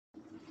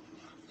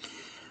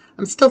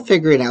I'm still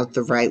figuring out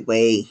the right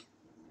way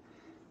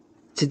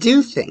to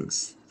do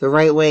things, the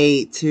right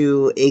way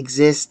to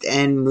exist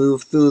and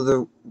move through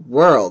the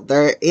world.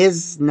 There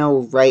is no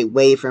right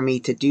way for me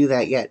to do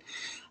that yet.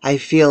 I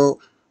feel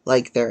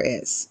like there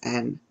is,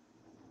 and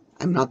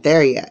I'm not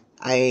there yet.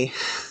 I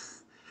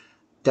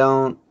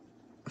don't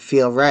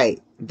feel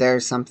right.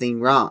 There's something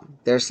wrong.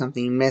 There's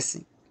something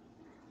missing.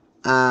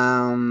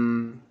 I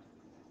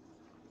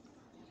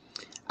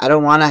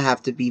don't want to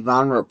have to be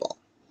vulnerable.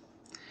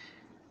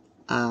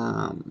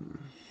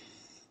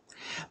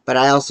 But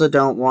I also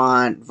don't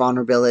want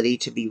vulnerability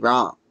to be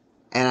wrong.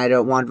 And I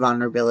don't want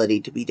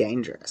vulnerability to be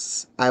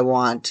dangerous. I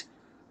want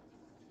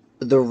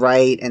the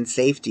right and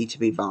safety to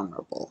be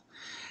vulnerable.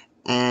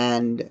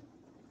 And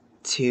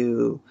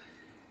to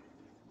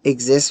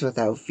exist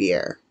without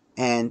fear.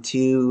 And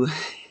to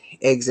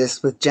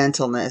exist with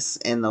gentleness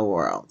in the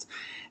world.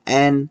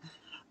 And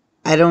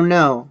I don't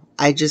know.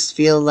 I just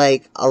feel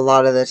like a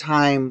lot of the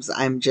times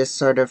I'm just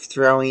sort of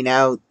throwing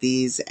out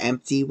these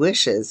empty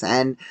wishes,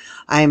 and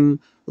I'm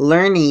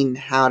learning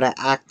how to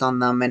act on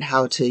them and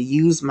how to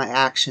use my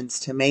actions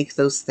to make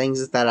those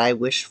things that I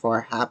wish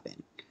for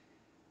happen.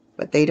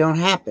 But they don't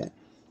happen.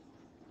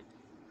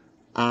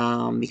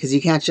 Because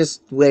you can't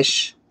just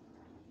wish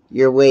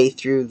your way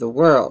through the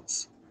world.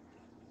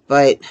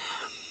 But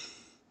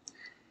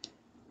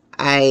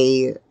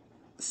I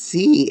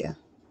see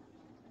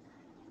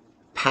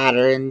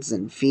patterns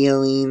and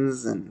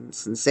feelings and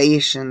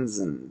sensations,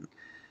 and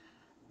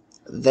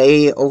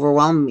they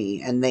overwhelm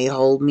me, and they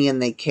hold me,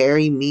 and they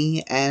carry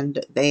me,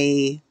 and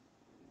they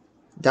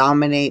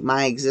dominate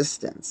my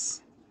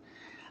existence.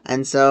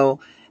 And so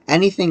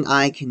anything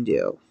I can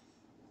do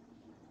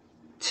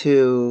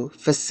to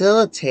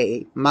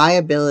facilitate my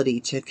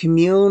ability to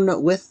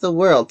commune with the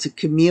world, to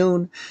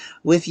commune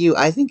with you,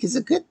 I think is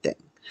a good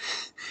thing.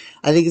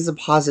 I think is a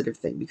positive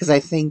thing, because I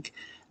think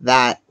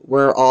that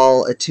we're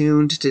all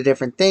attuned to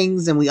different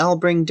things, and we all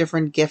bring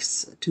different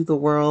gifts to the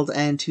world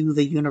and to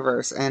the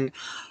universe, and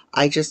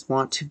I just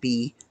want to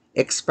be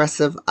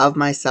expressive of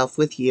myself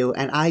with you,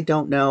 and I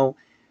don't know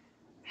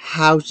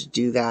how to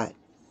do that,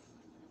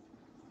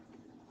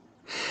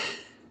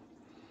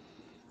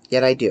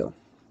 yet I do.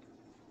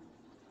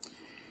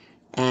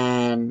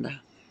 And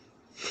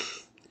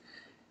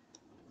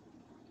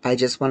I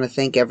just want to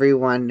thank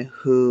everyone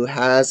who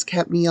has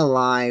kept me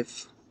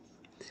alive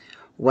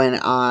when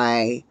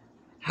I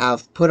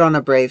have put on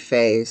a brave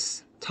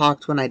face,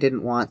 talked when I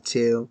didn't want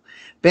to,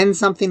 been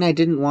something I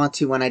didn't want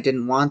to when I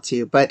didn't want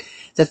to. But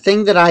the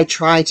thing that I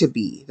try to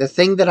be, the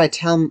thing that I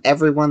tell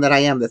everyone that I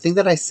am, the thing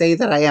that I say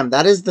that I am,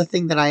 that is the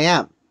thing that I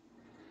am.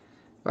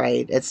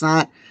 Right? It's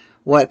not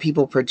what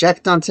people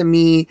project onto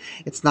me.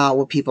 It's not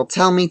what people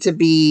tell me to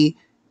be.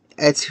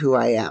 It's who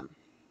I am.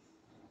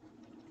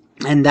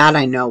 And that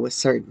I know with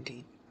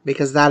certainty,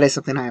 because that is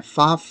something I have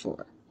fought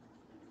for.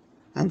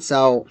 And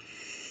so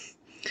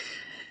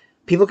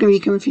people can be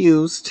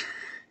confused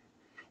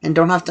and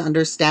don't have to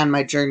understand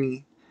my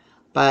journey,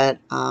 but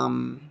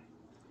I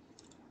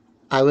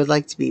would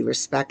like to be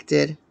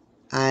respected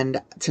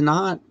and to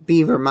not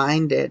be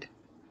reminded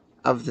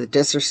of the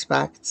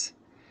disrespect.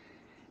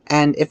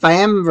 And if I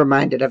am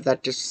reminded of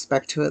that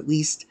disrespect, to at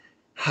least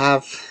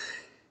have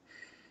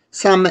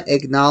some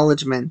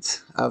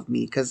acknowledgement of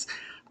me, because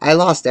I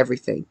lost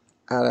everything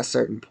at a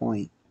certain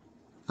point.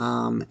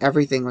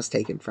 Everything was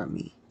taken from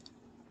me.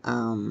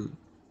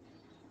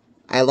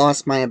 I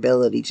lost my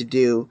ability to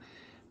do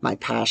my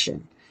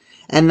passion.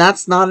 And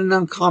that's not an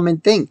uncommon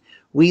thing.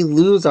 We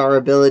lose our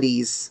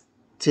abilities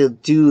to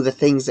do the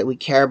things that we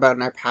care about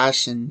in our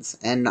passions,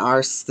 and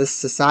this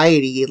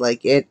society,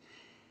 like it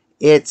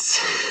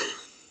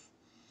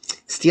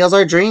steals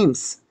our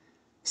dreams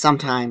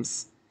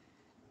sometimes.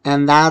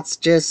 And that's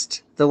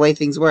just the way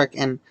things work,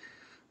 and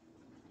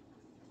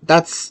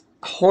that's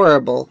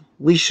horrible.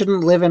 We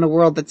shouldn't live in a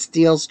world that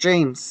steals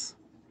dreams.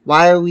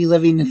 Why are we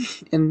living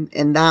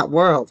in that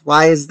world?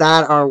 Why is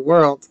that our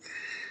world?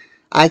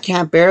 I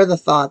can't bear the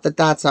thought that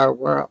that's our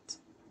world.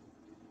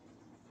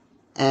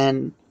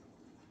 And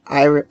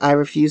I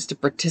refuse to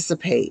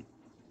participate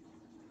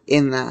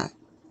in that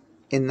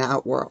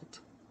world.